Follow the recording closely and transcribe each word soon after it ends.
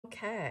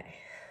Okay,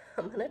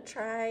 I'm gonna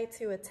try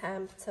to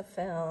attempt to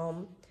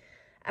film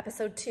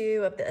episode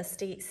 2 of the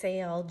estate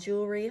sale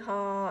jewelry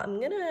haul.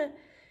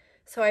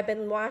 So I've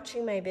been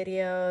watching my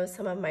videos,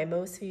 some of my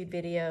most viewed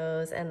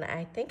videos, and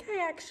I think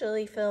I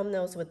actually filmed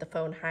those with the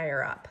phone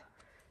higher up.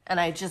 And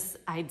I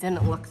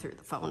didn't look through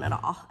the phone at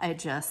all. I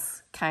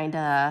just kind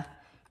of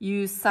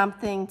used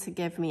something to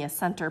give me a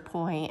center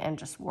point and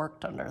just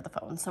worked under the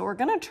phone. So we're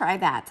gonna try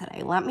that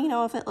today. Let me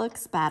know if it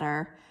looks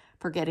better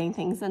for getting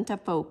things into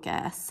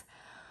focus.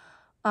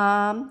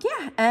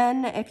 Yeah,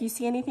 and if you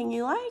see anything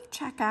you like,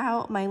 check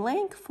out my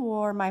link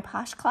for my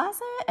Posh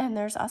Closet, and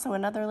there's also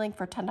another link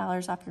for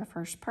 $10 off your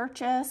first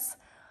purchase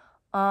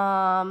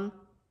on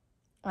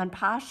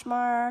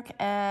Poshmark,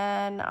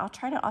 and I'll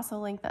try to also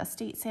link the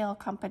estate sale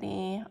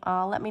company.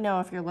 Let me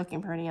know if you're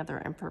looking for any other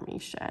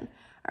information.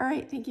 All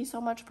right, thank you so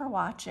much for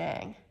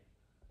watching.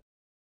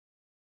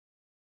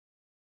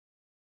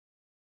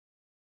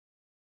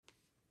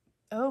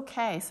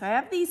 Okay, so I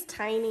have these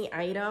tiny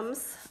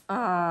items.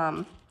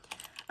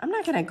 I'm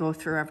not gonna go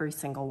through every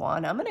single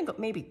one. I'm gonna go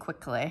maybe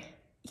quickly.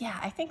 Yeah,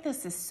 I think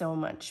this is so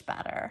much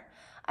better.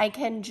 I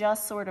can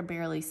just sort of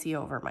barely see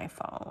over my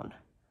phone.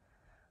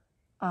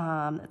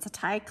 It's a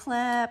tie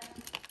clip.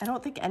 I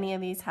don't think any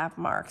of these have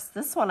marks.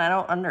 This one I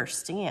don't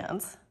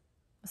understand.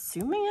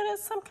 Assuming it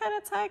is some kind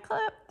of tie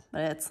clip,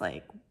 but it's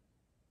like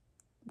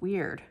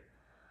weird.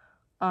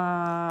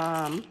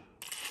 Any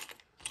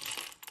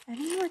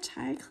more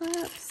tie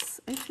clips?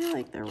 I feel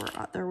like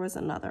there was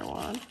another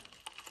one.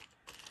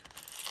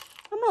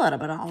 I'm a little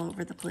bit all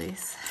over the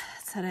place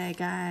today,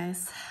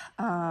 guys.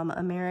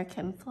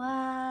 American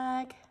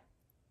flag.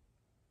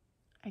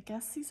 I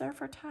guess these are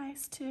for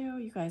ties too.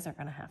 You guys are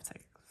gonna have to,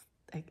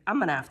 I'm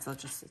gonna have to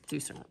just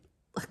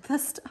look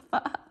this stuff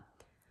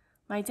up.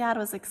 My dad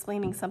was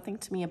explaining something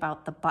to me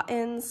about the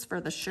buttons for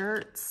the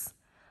shirts,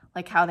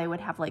 like how they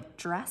would have like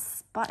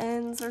dress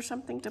buttons or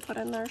something to put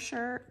in their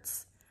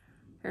shirts.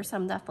 Here's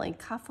some definitely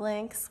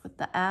cufflinks with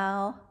the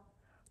L.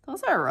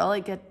 Those are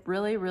really good,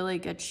 really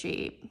good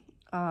shape.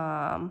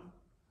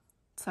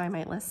 So I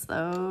might list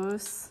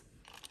those.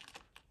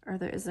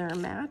 Is there a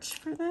match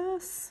for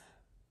this?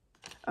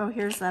 Oh,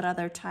 here's that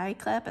other tie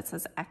clip. It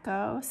says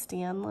Echo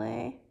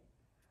Stanley.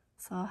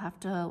 So I'll have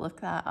to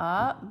look that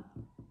up.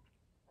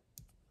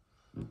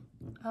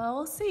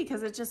 We'll see,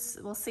 because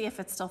we'll see if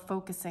it's still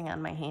focusing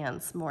on my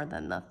hands more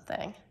than the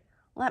thing.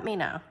 Let me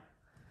know.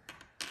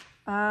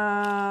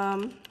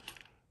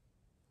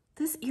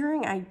 This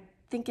earring I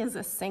think is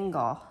a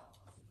single.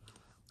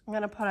 I'm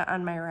gonna put it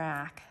on my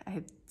rack.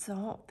 I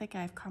don't think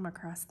I've come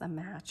across the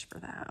match for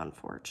that,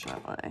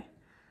 unfortunately.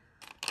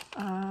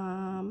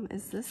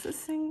 Is this a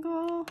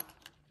single?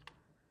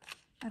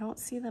 I don't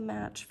see the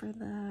match for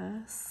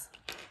this.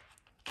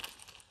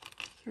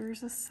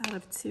 Here's a set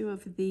of 2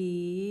 of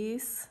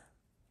these.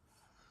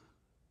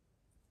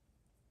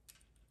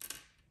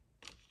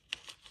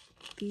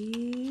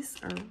 These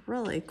are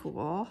really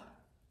cool.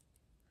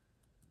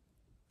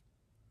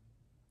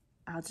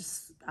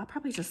 I'll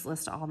probably just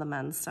list all the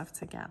men's stuff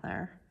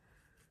together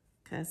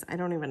because I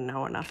don't even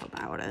know enough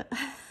about it.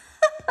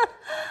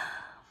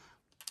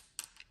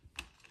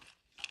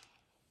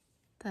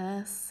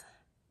 This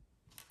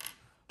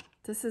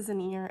is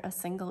a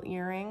single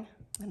earring.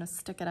 I'm gonna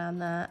stick it on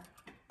that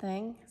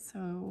thing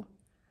so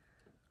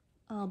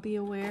I'll be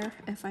aware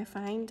if I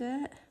find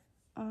it.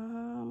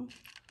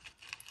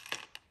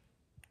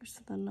 There's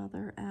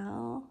another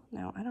L.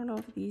 Now I don't know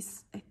if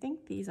these, I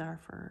think these are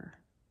for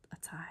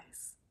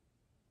ties.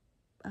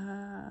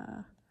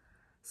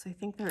 So I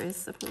think there is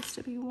supposed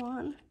to be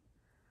one.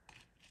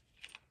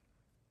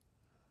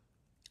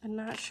 I'm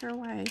not sure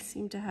why I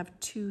seem to have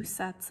 2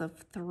 sets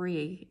of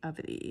 3 of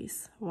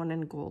these. One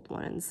in gold,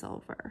 one in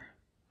silver.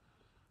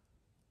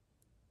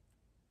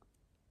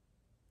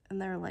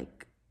 And they're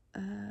like,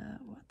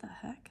 what the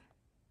heck?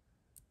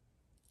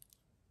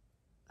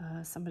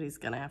 Somebody's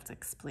gonna have to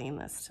explain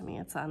this to me.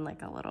 It's on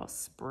like a little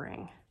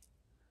spring.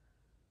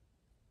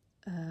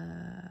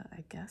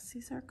 I guess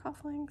these are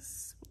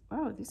cufflinks.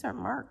 Oh, these are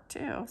marked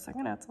too, so I'm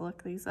gonna have to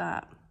look these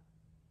up.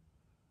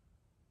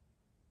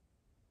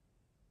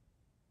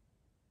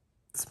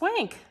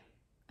 Swank.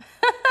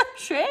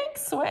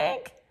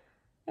 Swank?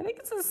 I think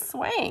it's a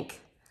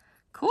swank.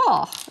 Cool.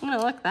 I'm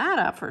gonna look that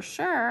up for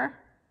sure.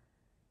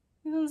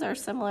 These ones are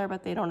similar,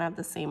 but they don't have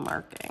the same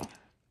marking.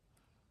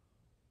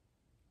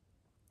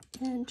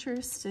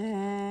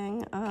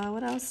 Interesting.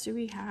 What else do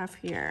we have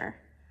here?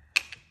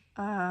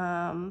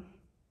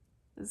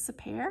 Is this a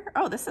pair?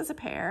 Oh, this is a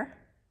pair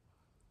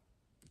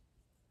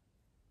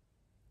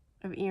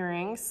of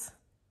earrings.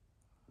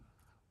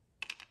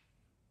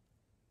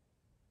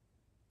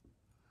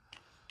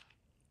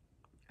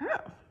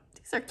 Oh,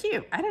 these are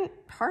cute. I didn't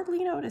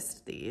hardly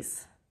notice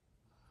these.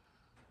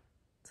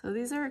 So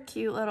these are a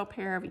cute little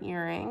pair of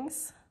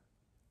earrings.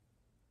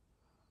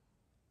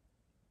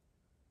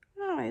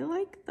 Oh, I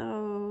like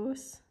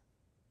those.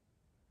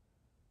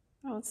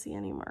 I don't see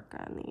any mark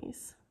on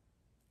these.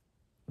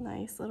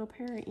 Nice little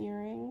pair of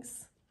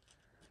earrings.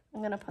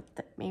 I'm gonna put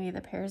maybe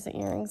the pairs of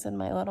earrings in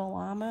my little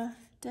llama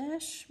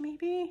dish,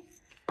 maybe.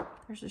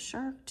 There's a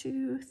shark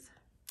tooth.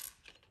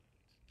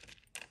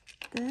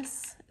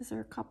 Is there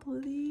a couple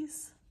of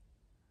these?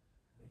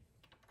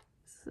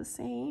 Is it the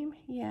same?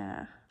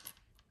 Yeah.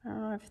 I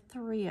don't know, I have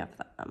 3 of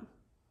them.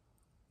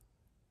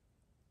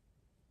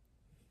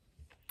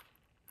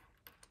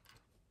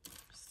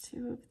 There's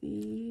 2 of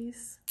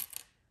these,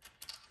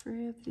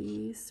 3 of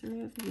these,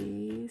 3 of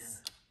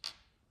these.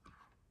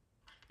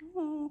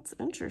 Oh, it's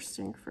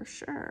interesting for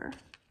sure.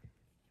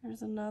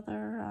 There's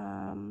another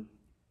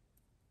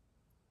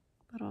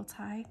little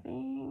tie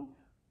thing.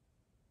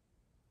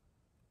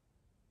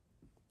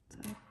 So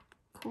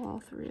cool, all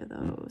 3 of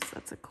those.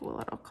 That's a cool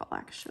little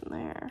collection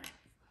there.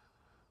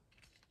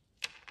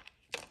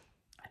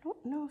 I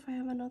don't know if I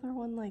have another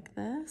one like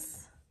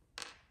this.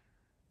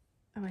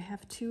 Oh, I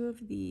have 2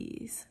 of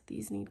these.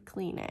 These need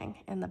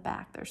cleaning. In the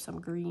back, there's some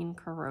green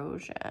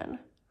corrosion.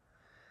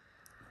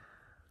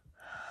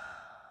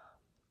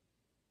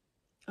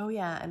 Oh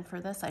yeah, and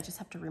for this, I just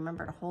have to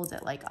remember to hold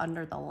it like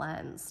under the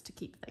lens to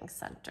keep things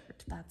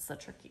centered. That's the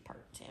tricky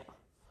part too.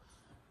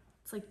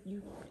 It's like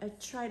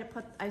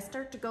I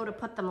start to go to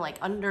put them like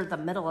under the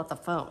middle of the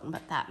phone,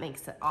 but that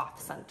makes it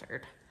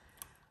off-centered.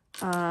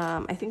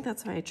 I think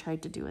that's why I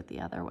tried to do it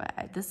the other way.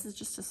 This is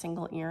just a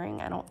single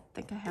earring. I don't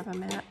think I have a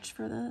match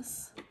for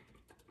this. I'm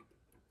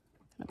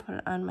gonna put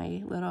it on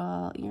my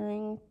little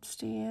earring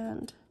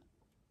stand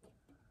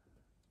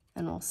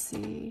and we'll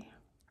see.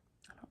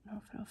 I don't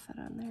know if it'll fit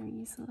on there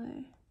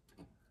easily.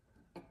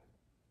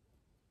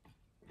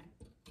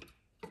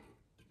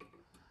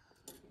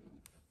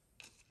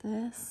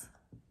 This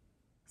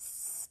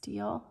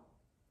steel.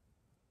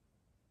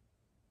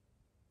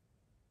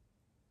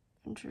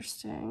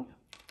 Interesting.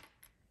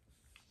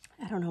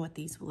 I don't know what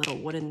these little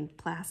wooden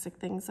plastic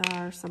things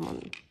are.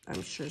 Someone,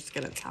 I'm sure, is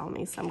going to tell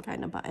me some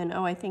kind of button.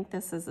 Oh, I think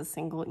this is a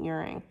single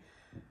earring.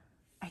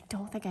 I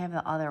don't think I have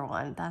the other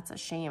one. That's a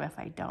shame if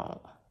I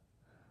don't.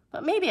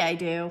 But maybe I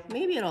do.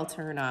 Maybe it'll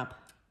turn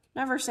up.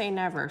 Never say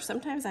never.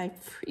 Sometimes I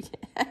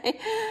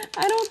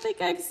don't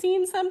think I've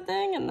seen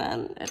something and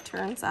then it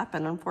turns up.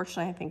 And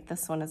unfortunately, I think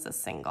this one is a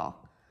single.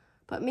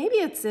 But maybe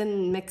it's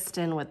mixed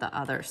in with the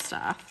other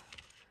stuff.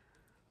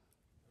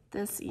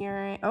 This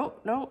earring, oh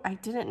no, I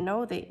didn't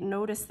know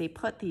notice they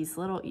put these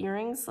little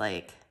earrings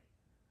like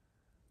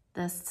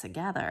this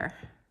together.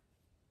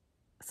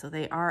 So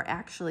they are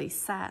actually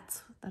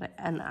sets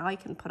and now I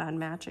can put on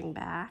matching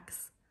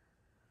backs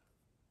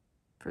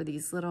for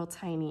these little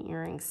tiny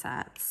earring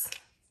sets.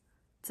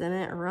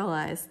 Didn't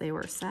realize they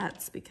were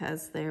sets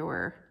because they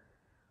were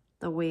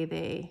the way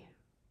they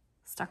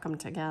stuck them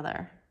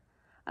together.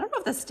 I don't know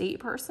if the state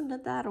person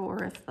did that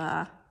or if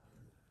the,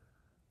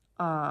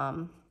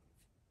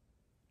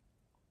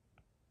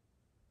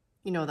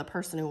 you know, the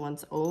person who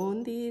once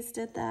owned these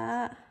did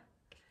that.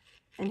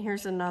 And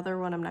here's another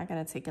one. I'm not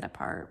going to take it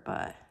apart,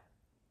 but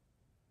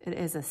it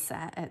is a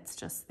set. It's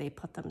just they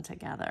put them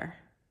together.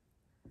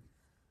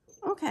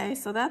 Okay,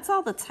 so that's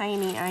all the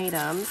tiny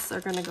items. They're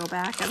going to go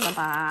back in the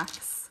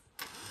box.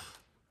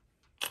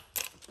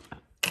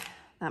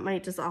 That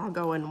might just all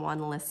go in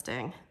one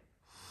listing.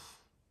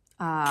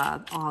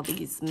 All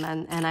these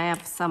men, and I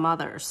have some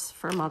others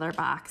from other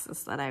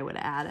boxes that I would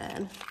add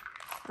in.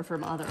 Or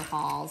from other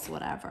hauls,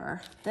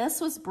 whatever.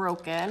 This was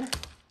broken.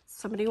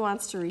 Somebody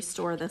wants to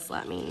restore this,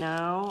 let me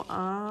know.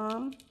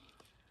 I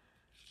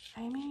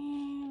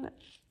mean,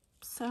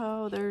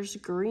 so there's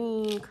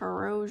green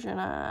corrosion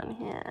on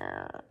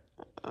here.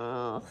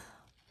 Ugh.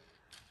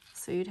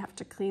 So you'd have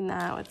to clean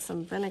that with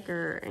some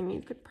vinegar and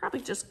you could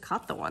probably just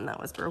cut the one that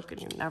was broken.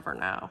 You never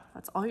know.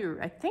 That's all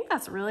I think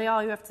that's really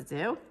all you have to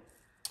do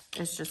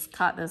is just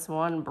cut this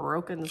one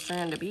broken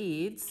strand of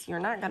beads. You're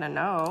not gonna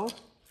know.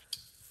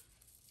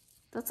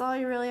 That's all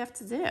you really have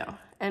to do.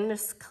 And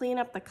just clean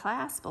up the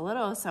clasp a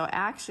little. So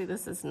actually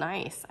this is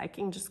nice. I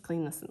can just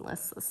clean this and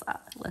list this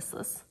up.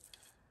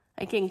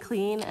 I can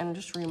clean and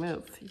just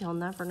remove. You'll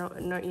never know,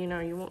 you know,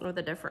 you won't know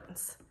the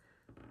difference.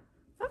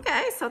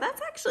 Okay, so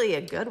that's actually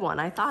a good one.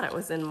 I thought it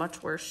was in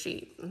much worse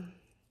shape.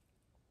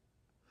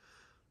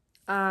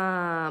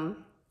 And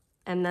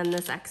then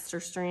this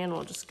extra strand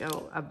will just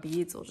go, of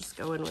beads will just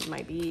go in with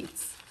my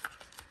beads.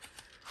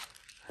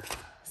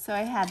 So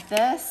I had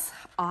this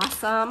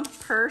awesome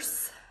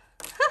purse.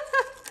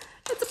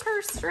 It's a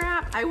purse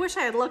strap. I wish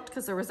I had looked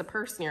because there was a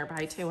purse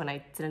nearby too and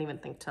I didn't even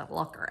think to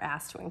look or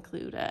ask to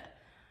include it.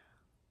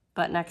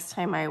 But next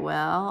time I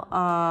will.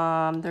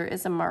 There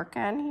is a mark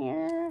on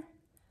here.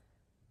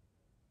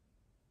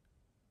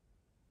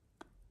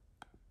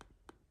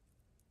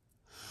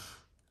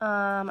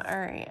 All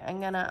right,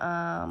 I'm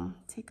gonna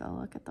take a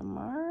look at the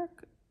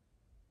mark.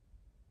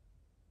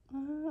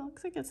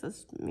 Looks like it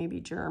says maybe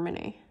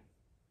Germany.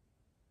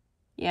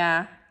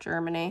 Yeah,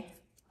 Germany.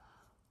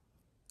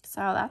 So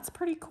that's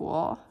pretty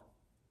cool.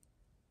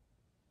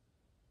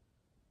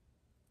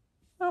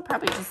 I'll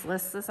probably just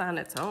list this on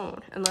its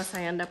own, unless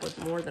I end up with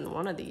more than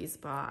one of these,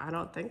 but I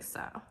don't think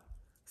so.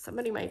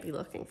 Somebody might be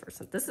looking for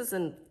some. This is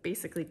in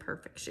basically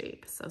perfect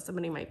shape, so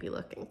somebody might be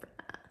looking for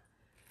that.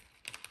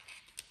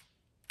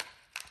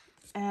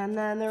 And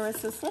then there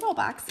was this little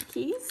box of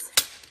keys.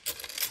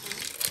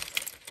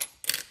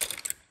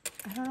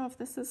 I don't know if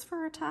this is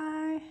for a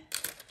tie,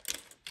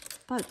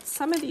 but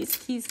some of these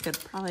keys could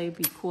probably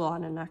be cool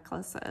on a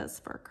necklaces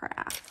for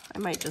craft. I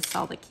might just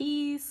sell the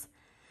keys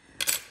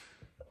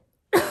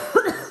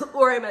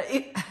or I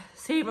might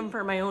save them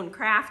for my own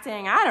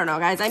crafting. I don't know,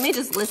 guys. I may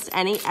just list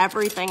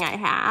everything I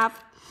have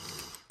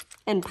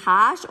in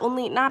Posh,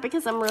 only not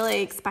because I'm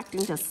really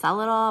expecting to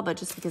sell it all, but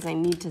just because I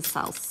need to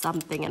sell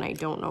something and I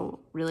don't know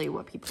really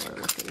what people are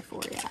looking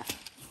for yet.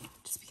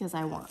 Just because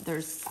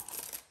there's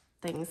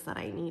things that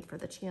I need for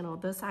the channel.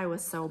 This I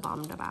was so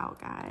bummed about,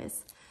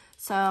 guys.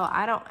 So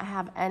I don't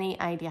have any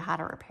idea how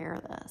to repair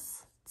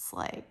this. It's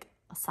like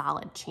a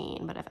solid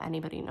chain, but if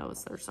anybody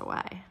knows there's a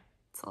way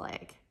to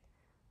like,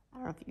 I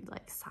don't know if you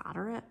like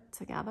solder it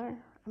together.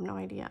 I have no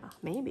idea.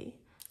 Maybe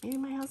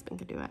my husband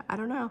could do it. I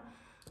don't know.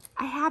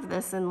 I have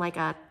this in like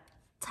a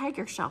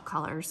tiger shell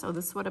color, so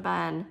this would have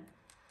been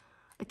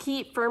a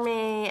keep for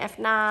me. If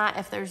not,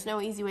 if there's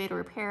no easy way to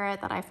repair it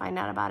that I find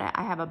out about it,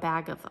 I have a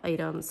bag of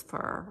items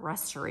for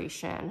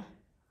restoration.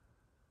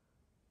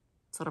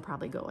 So it'll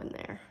probably go in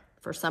there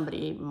for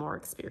somebody more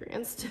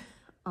experienced.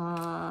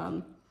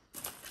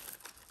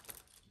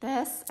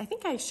 This, I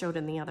think I showed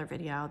in the other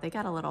video. They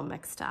got a little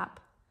mixed up.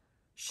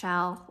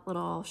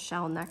 Little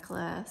shell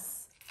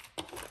necklace.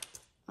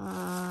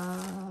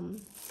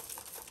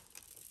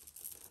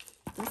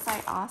 This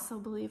I also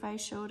believe I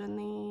showed in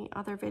the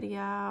other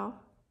video.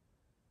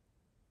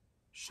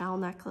 Shell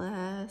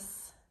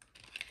necklace.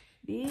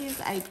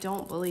 These I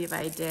don't believe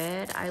I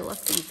did. I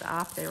looked these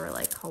up. They were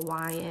like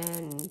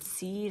Hawaiian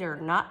seed or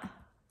nut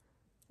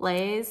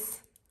lays.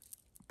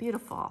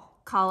 Beautiful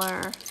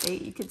color.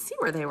 You could see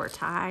where they were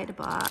tied,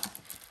 but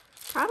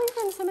probably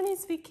from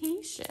somebody's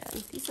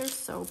vacation. These are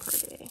so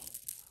pretty.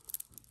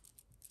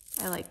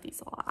 I like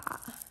these a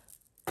lot.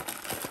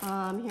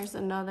 Here's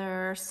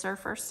another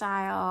surfer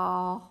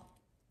style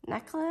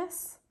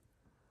necklace.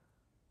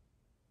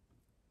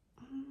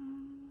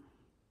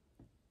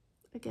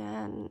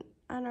 Again,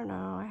 I don't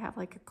know. I have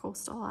like a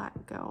coastal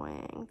lot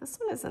going. This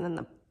one isn't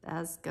in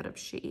as good of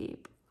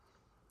shape.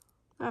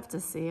 I have to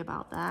see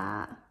about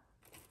that.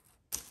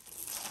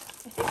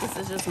 I think this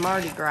is just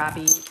Mardi Gras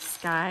beads,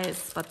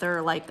 guys, but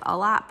they're like a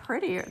lot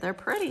prettier. They're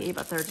pretty,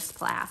 but they're just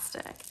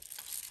plastic.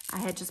 I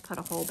had just put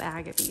a whole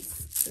bag of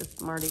these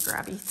Mardi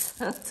Gras beads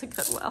to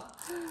Goodwill.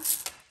 I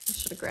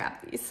should have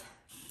grabbed these.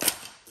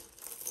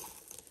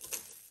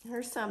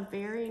 Here's some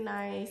very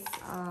nice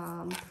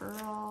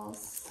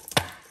pearls.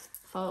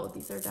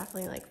 These are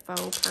definitely like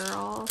faux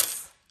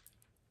pearls.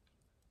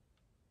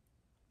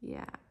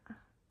 Yeah,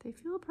 they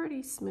feel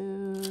pretty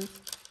smooth.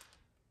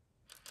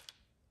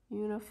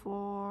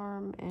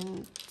 Uniform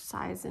in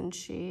size and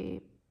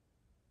shape.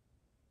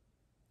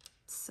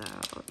 So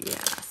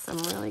yeah, some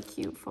really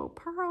cute faux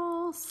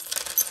pearls.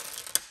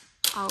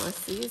 All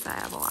of these, I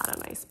have a lot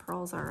of nice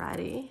pearls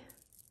already.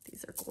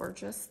 These are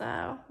gorgeous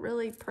though.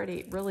 Really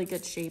pretty, really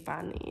good shape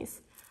on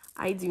these.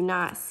 I do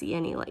not see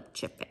any like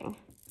chipping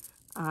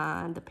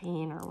on the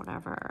paint or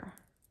whatever.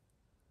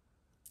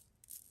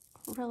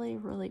 Really,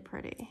 really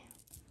pretty.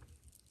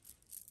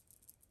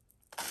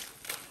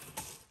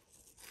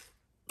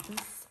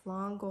 This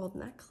long gold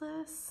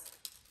necklace.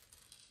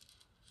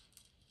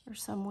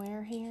 There's some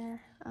wear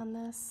here on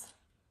this.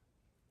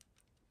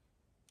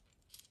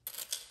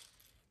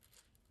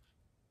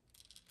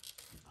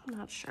 I'm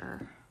not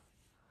sure.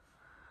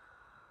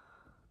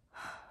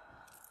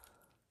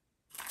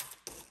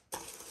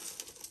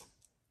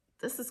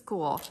 This is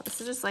cool. This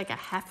is just like a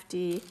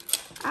hefty,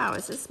 oh,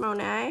 is this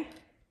Monet?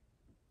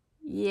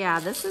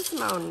 Yeah, this is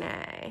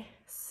Monet.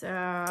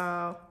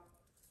 So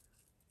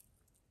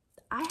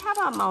I have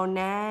a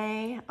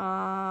Monet.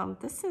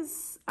 This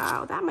is,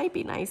 oh, that might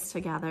be nice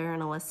together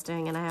in a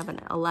listing. And I have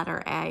a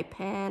letter A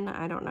pin.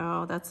 I don't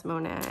know. That's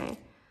Monet.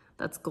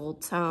 That's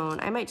gold tone.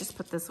 I might just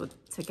put this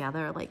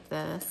together like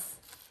this.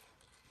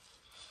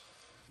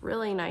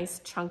 Really nice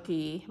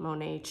chunky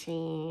Monet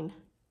chain.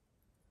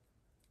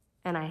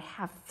 And I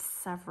have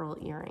several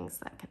earrings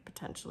that could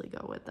potentially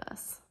go with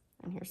this.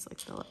 And here's like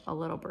a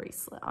little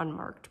bracelet,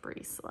 unmarked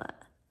bracelet.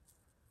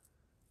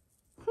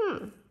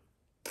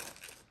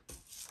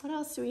 What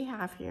else do we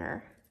have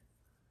here?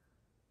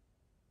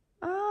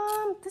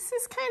 This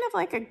is kind of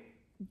like a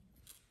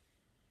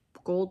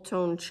gold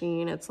tone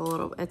chain.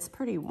 It's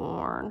pretty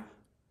worn.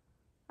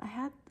 I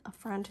had a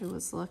friend who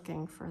was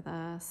looking for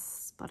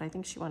this, but I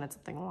think she wanted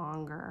something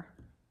longer.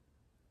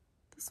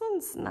 This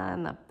one's not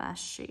in the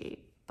best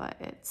shape, but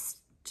it's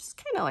just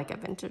kind of like a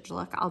vintage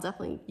look. I'll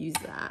definitely use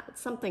that.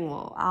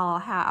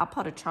 I'll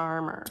put a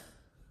charm or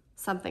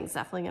something's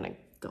definitely gonna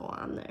go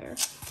on there.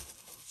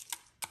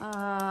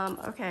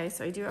 Okay,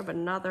 so I do have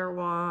another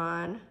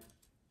one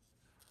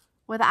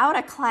without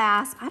a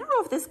clasp. I don't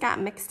know if this got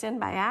mixed in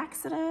by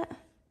accident.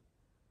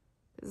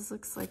 This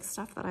looks like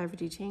stuff that I've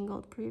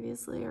detangled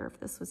previously, or if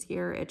this was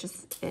here,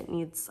 it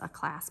needs a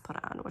clasp put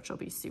on, which will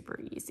be super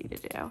easy to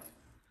do.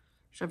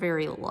 It's a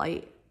very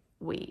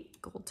lightweight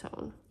gold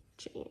tone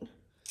chain.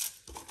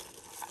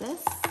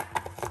 This,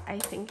 I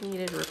think,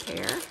 needed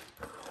repair,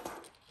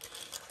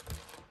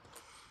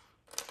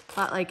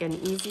 but like an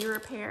easy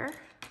repair.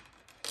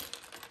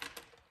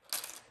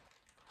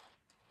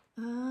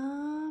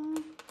 I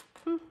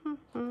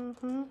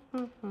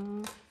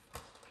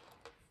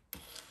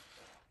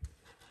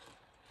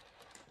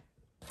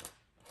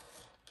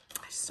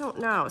just don't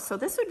know. So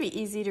this would be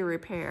easy to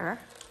repair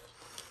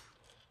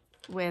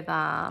with,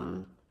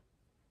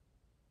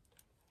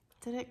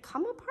 did it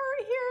come apart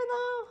here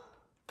though?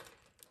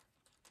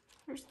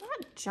 There's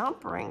not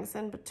jump rings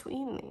in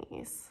between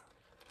these.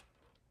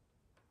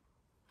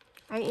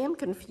 I am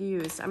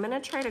confused. I'm gonna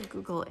try to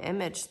Google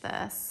image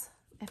this.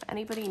 If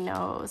anybody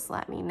knows,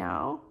 let me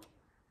know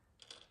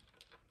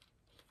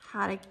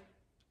how to,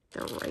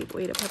 the right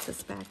way to put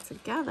this back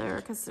together,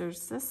 because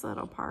there's this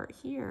little part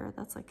here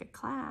that's like a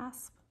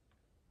clasp.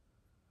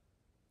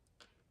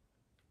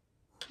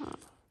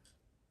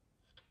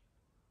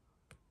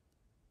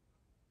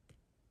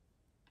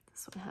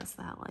 This one has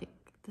that like,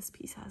 this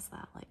piece has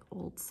that like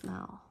old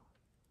smell.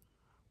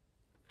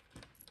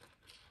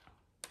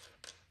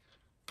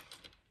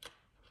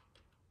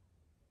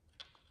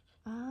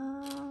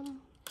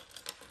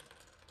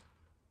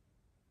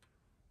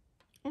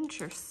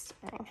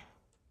 Interesting.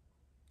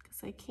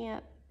 Because I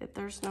can't,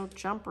 there's no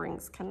jump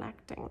rings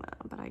connecting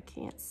them, but I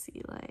can't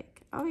see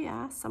like, oh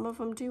yeah, some of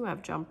them do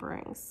have jump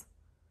rings.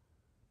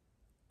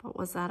 But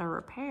was that a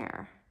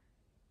repair?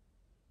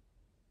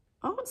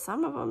 Oh,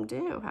 some of them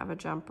do have a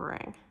jump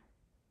ring.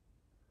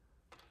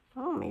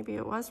 Oh, maybe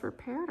it was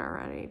repaired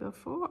already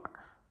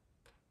before.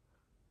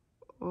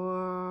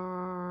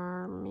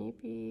 Or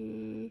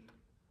maybe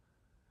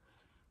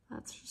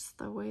that's just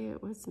the way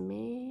it was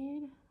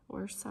made,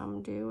 where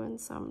some do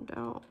and some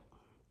don't.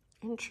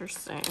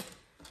 Interesting.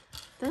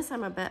 This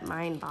I'm a bit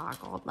mind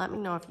boggled. Let me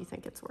know if you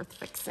think it's worth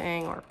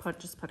fixing or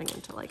just putting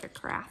into like a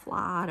craft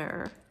lot,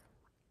 or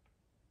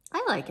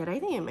I like it. I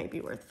think it might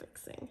be worth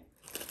fixing.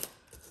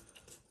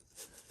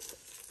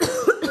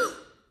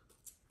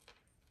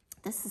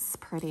 This is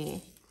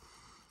pretty.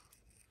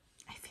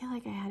 I feel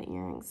like I had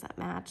earrings that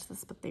matched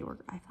this, but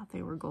I thought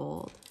they were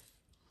gold.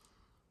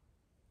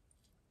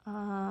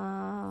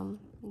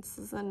 This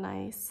is a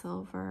nice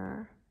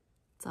silver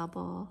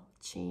double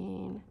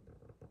chain.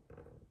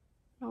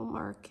 No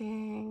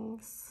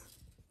markings.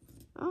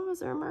 Oh, is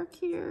there a mark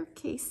here?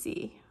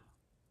 KC.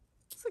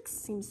 This like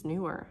seems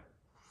newer.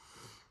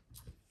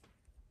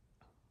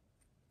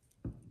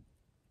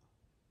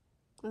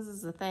 This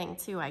is the thing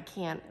too, I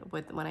can't,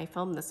 when I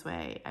film this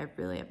way, I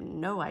really have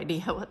no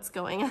idea what's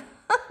going on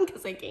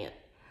because I can't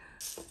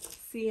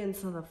see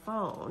into the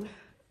phone.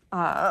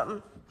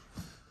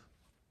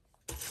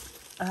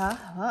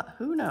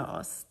 Who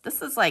knows?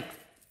 This is like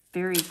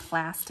very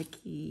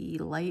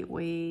plasticky,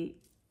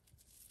 lightweight,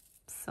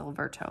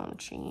 silver tone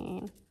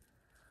chain.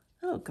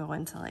 It'll go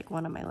into like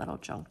one of my little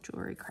junk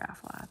jewelry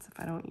craft lots if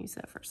I don't use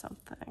it for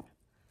something.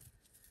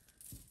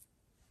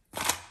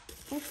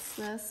 What's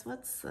this?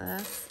 What's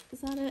this?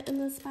 Is that it in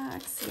this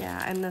box?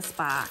 Yeah, in this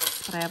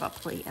box, but I have a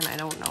plate and I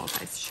don't know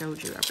if I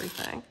showed you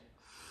everything.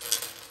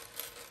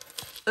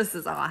 This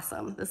is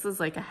awesome. This is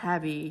like a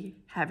heavy,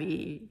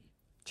 heavy,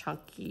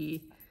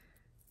 chunky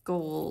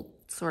gold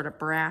sort of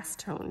brass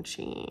tone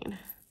chain.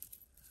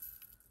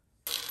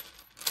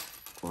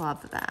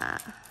 Love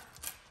that.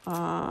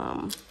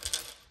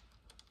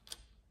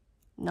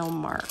 No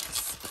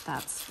marks, but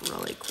that's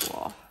really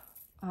cool.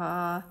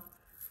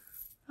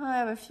 I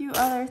have a few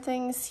other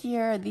things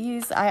here.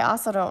 These, I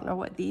also don't know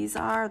what these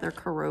are. They're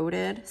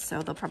corroded,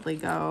 so they'll probably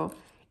go,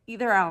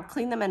 either I'll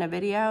clean them in a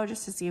video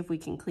just to see if we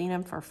can clean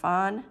them for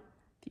fun.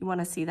 If you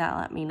want to see that,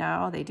 let me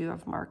know. They do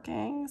have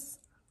markings.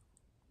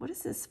 What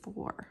is this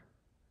for?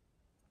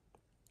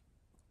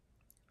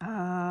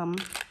 Yeah,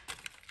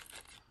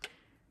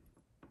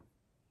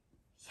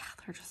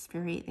 they're just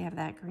very, they have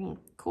that green.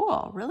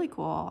 Cool, really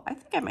cool. I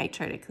think I might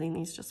try to clean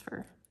these just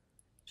for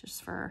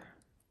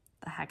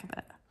the heck of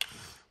it.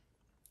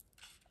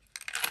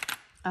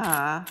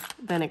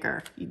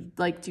 Vinegar. You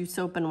like do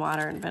soap and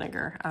water and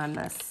vinegar on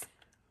this.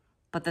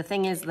 But the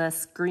thing is,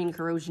 this green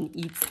corrosion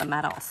eats the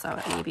metal, so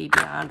it may be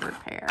beyond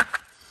repair.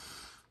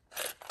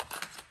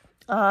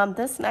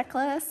 This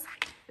necklace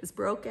is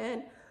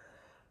broken.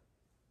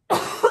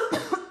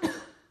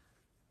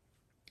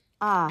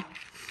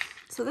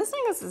 So this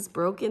necklace is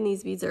broken.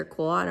 These beads are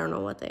cool. I don't know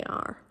what they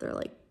are. They're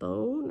like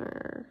bone,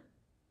 or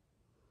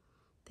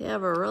they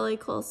have a really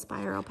cool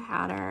spiral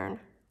pattern.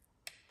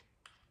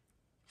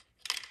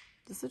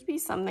 This would be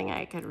something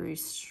I could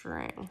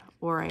restring,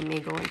 or I may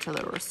go into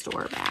the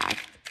restore bag.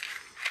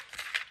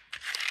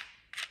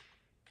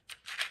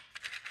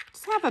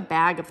 Just have a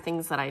bag of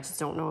things that I just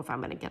don't know if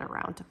I'm gonna get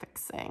around to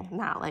fixing.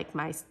 Not like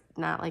my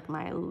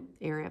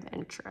area of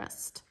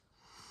interest.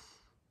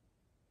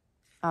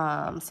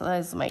 So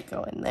those might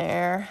go in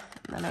there.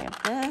 And then I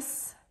have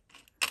this.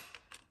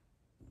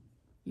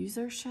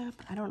 Usership.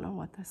 I don't know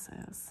what this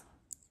is.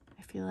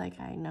 I feel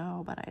like I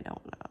know, but I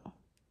don't know.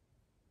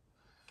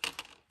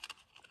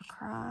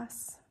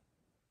 Across.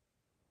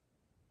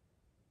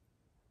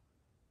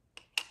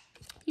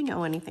 If you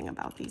know anything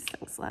about these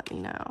things, let me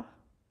know.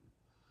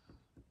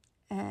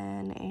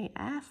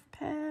 NAF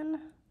pin.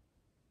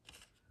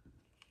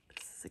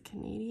 This is a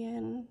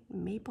Canadian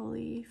maple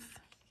leaf.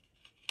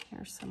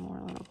 Here's some more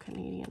little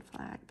Canadian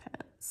flag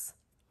bracelets.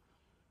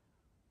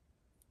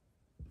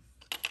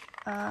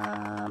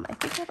 I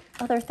think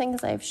other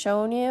things I've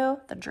shown you.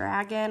 The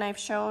dragon I've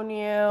shown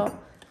you.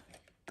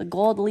 The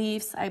gold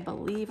leaves I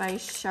believe I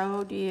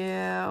showed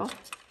you.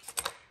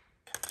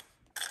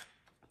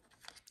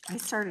 I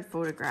started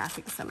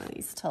photographing some of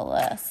these to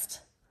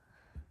list.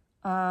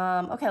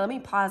 Okay, let me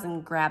pause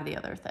and grab the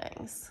other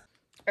things.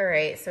 All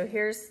right, so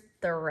here's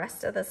the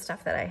rest of the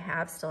stuff that I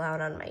have still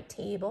out on my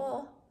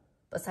table.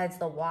 Besides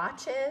the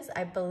watches,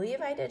 I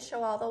believe I did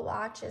show all the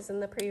watches in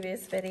the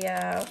previous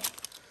video.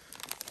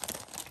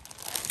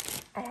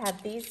 I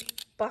have these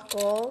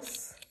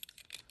buckles.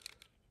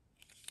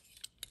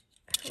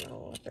 I don't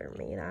know what they're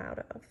made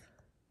out of.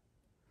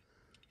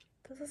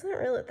 This isn't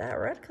really, that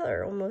red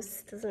color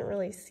almost doesn't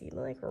really seem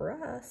like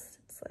rust.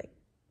 It's like,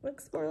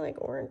 looks more like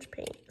orange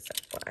paint. So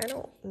I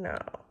don't know.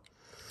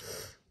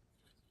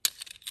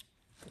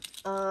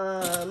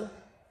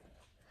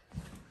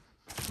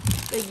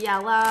 The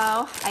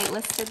yellow, I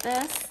listed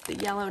this, the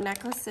yellow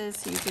necklaces,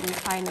 so you can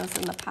find those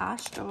in the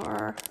Posh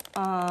store.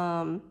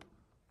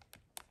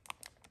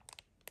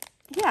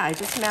 Yeah, I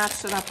just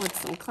matched it up with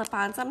some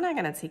clip-ons. I'm not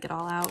gonna take it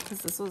all out because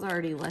this was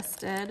already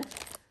listed.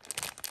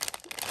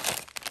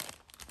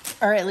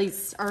 Or at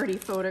least already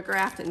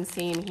photographed, and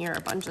same here,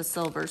 a bunch of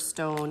silver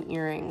stone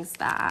earrings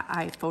that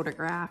I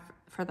photographed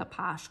for the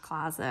Posh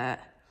closet.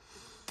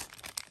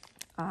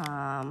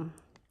 I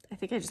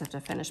think I just have to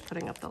finish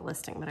putting up the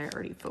listing, but I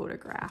already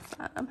photographed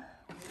them.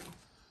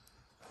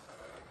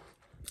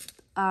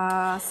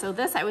 So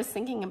this, I was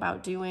thinking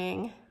about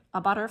doing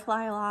a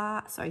butterfly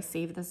lot, so I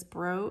saved this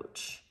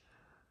brooch.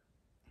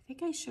 I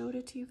think I showed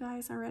it to you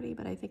guys already,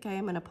 but I think I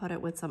am gonna put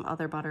it with some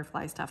other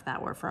butterfly stuff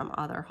that were from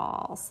other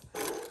hauls.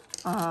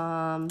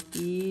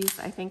 These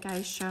I think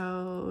I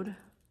showed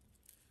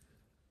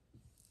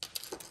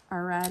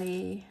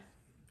already.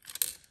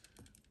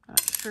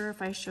 Not sure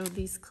if I showed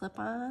these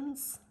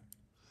clip-ons.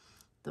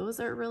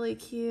 Those are really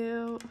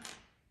cute.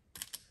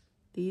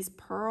 These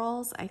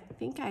pearls, I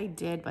think I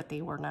did, but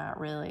they were not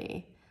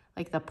really,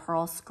 like the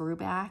pearl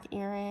screwback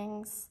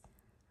earrings.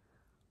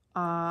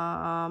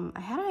 I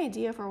had an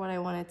idea for what I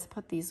wanted to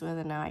put these with,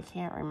 and now I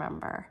can't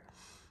remember,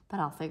 but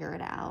I'll figure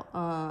it out.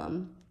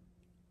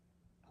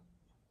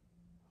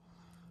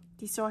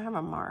 These don't have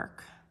a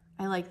mark.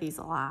 I like these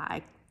a lot.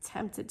 I'm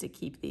tempted to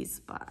keep these,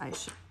 but I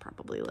should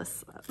probably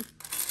list them.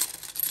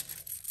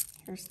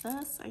 Here's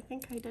this, I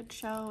think I did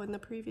show in the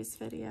previous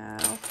video.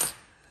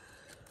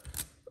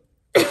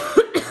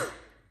 The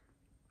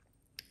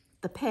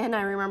pin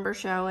I remember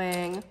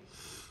showing.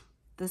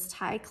 This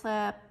tie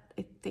clip,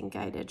 I think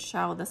I did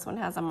show. This one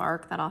has a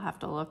mark that I'll have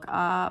to look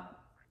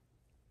up.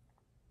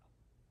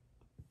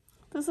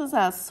 This is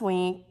a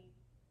Swank.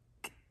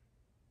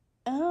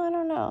 Oh, I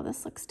don't know.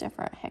 This looks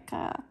different.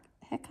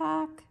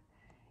 Hickok,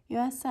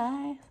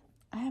 USA.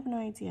 I have no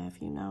idea.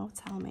 If you know,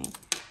 tell me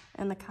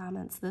in the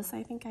comments. This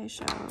I think I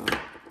showed.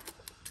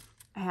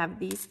 I have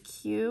these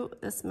cute,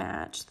 this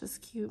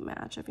cute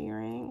match of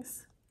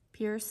earrings.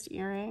 Pierced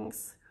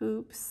earrings,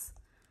 hoops.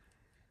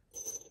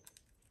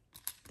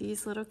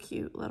 These little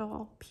cute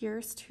little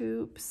pierced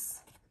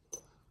hoops.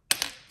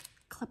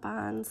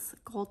 Clip-ons,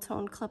 gold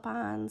tone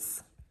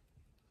clip-ons.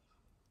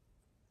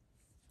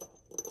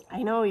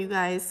 I know you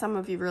guys, some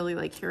of you really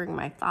like hearing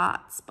my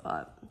thoughts,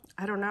 but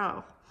I don't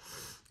know.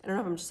 I don't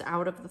know if I'm just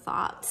out of the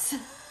thoughts.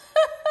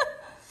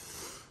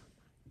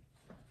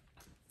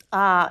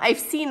 I've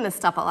seen this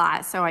stuff a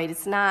lot, so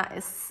it's not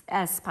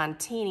as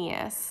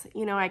spontaneous.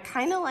 You know, I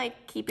kind of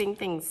like keeping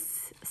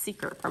things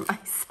secret from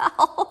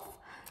myself.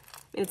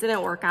 It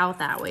didn't work out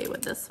that way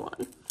with this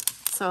one.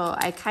 So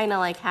I kind of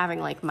like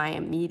having like my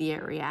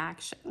immediate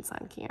reactions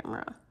on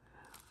camera.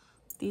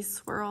 These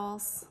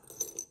swirls.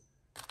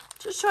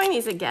 Just showing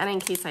these again in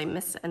case I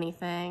missed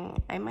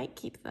anything. I might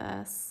keep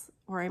this,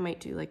 or I might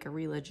do like a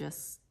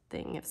religious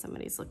thing if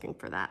somebody's looking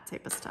for that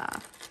type of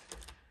stuff.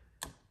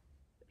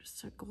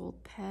 Just a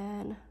gold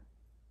pen.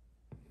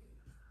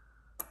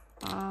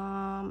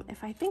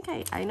 If I think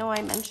I know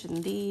I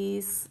mentioned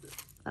these,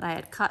 that I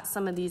had cut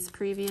some of these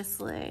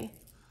previously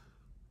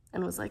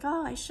and was like,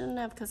 oh, I shouldn't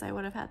have because I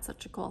would have had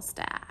such a cool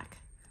stack.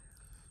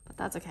 But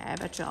that's okay, I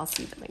bet you I'll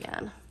see them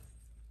again.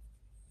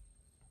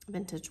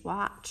 Vintage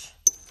watch.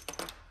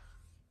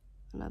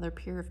 Another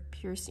pair of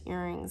pierced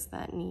earrings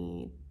that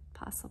need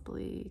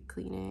possibly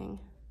cleaning.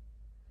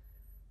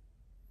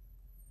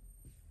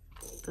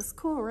 This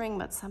cool ring,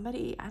 but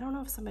somebody, I don't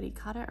know if somebody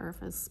cut it or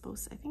if it's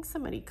supposed to, I think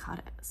somebody cut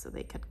it so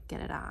they could get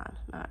it on.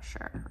 Not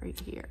sure, right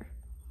here.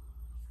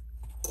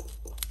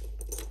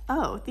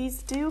 Oh,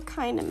 these do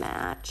kind of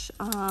match.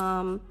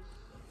 I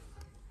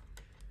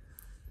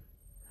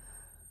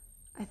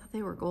thought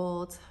they were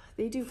gold.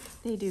 They do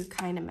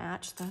kind of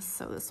match this,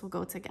 so this will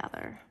go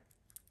together.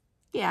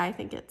 Yeah, I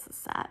think it's a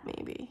set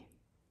maybe.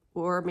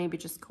 Or maybe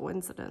just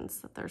coincidence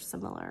that they're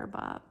similar,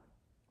 but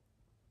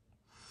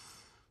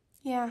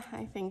yeah,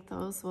 I think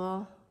those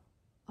I'll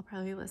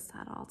probably list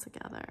that all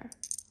together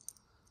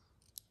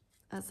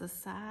as a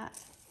set.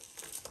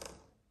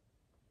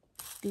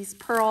 These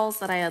pearls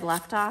that I had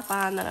left off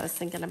on that I was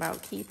thinking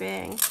about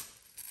keeping.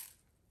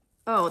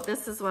 Oh,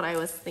 this is what I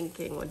was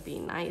thinking would be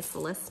nice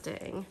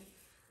listing.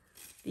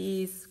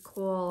 These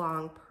cool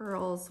long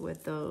pearls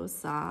with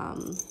those,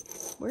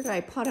 where did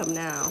I put them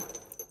now?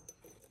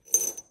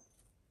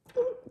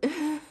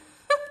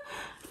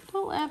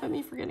 Don't laugh at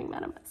me for getting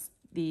mad at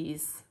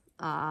these,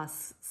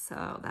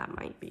 so that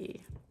might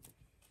be.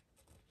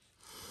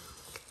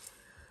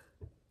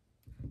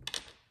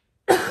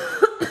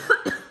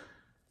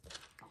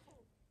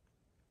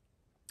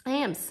 I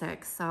am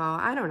sick, so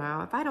I don't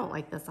know. If I don't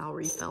like this, I'll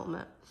refilm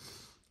it.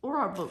 Or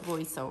I'll put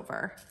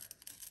voiceover.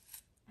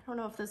 I don't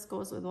know if this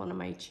goes with one of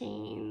my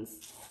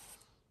chains.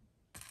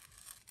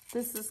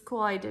 This is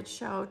cool. I did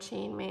show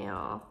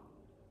chainmail.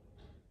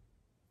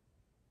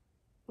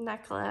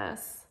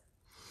 Necklace.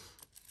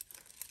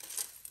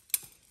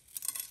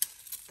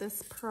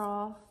 This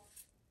pearl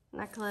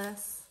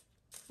necklace.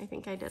 I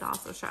think I did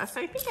also show. So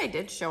I think I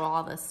did show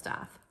all this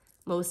stuff.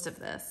 Most of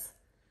this.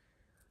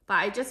 But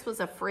I just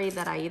was afraid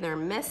that I either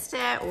missed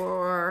it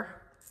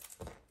or,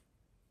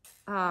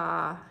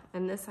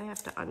 and this I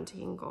have to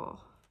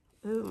untangle.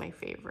 Ooh, my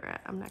favorite.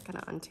 I'm not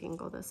gonna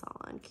untangle this all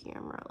on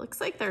camera. It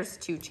looks like there's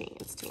 2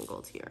 chains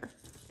tangled here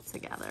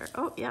together.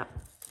 Oh, yep.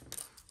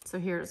 So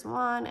here's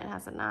one, it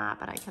has a knot,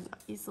 but I can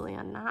easily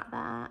unknot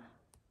that.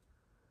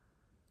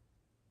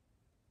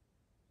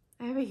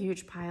 I have a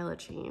huge pile of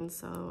chains,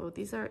 so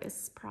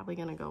it's probably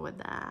gonna go with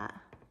that.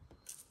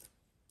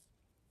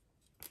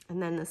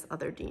 And then this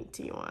other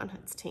dainty one,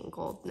 it's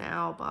tangled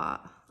now,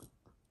 but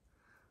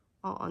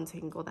I'll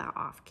untangle that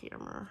off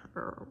camera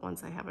or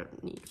once I have a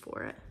need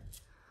for it.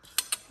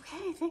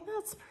 Okay, I think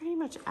that's pretty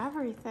much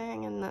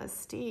everything in the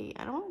estate.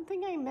 I don't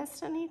think I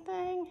missed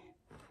anything.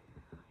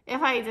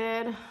 If I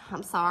did,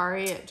 I'm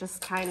sorry.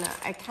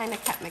 I kind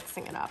of kept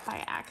mixing it up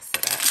by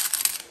accident.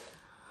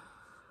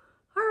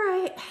 All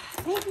right,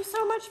 thank you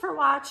so much for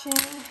watching.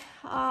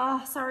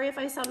 Sorry if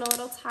I sound a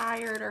little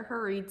tired or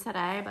hurried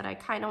today, but I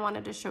kind of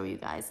wanted to show you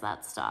guys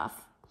that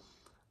stuff.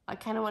 I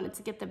kind of wanted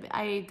to get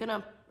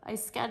I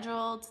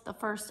scheduled the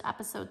first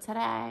episode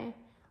today,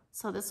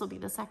 so this will be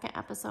the second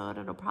episode.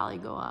 It'll probably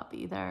go up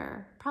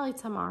probably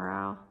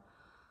tomorrow.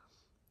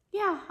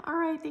 Yeah, all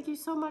right, thank you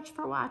so much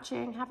for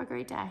watching. Have a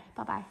great day.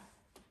 Bye-bye.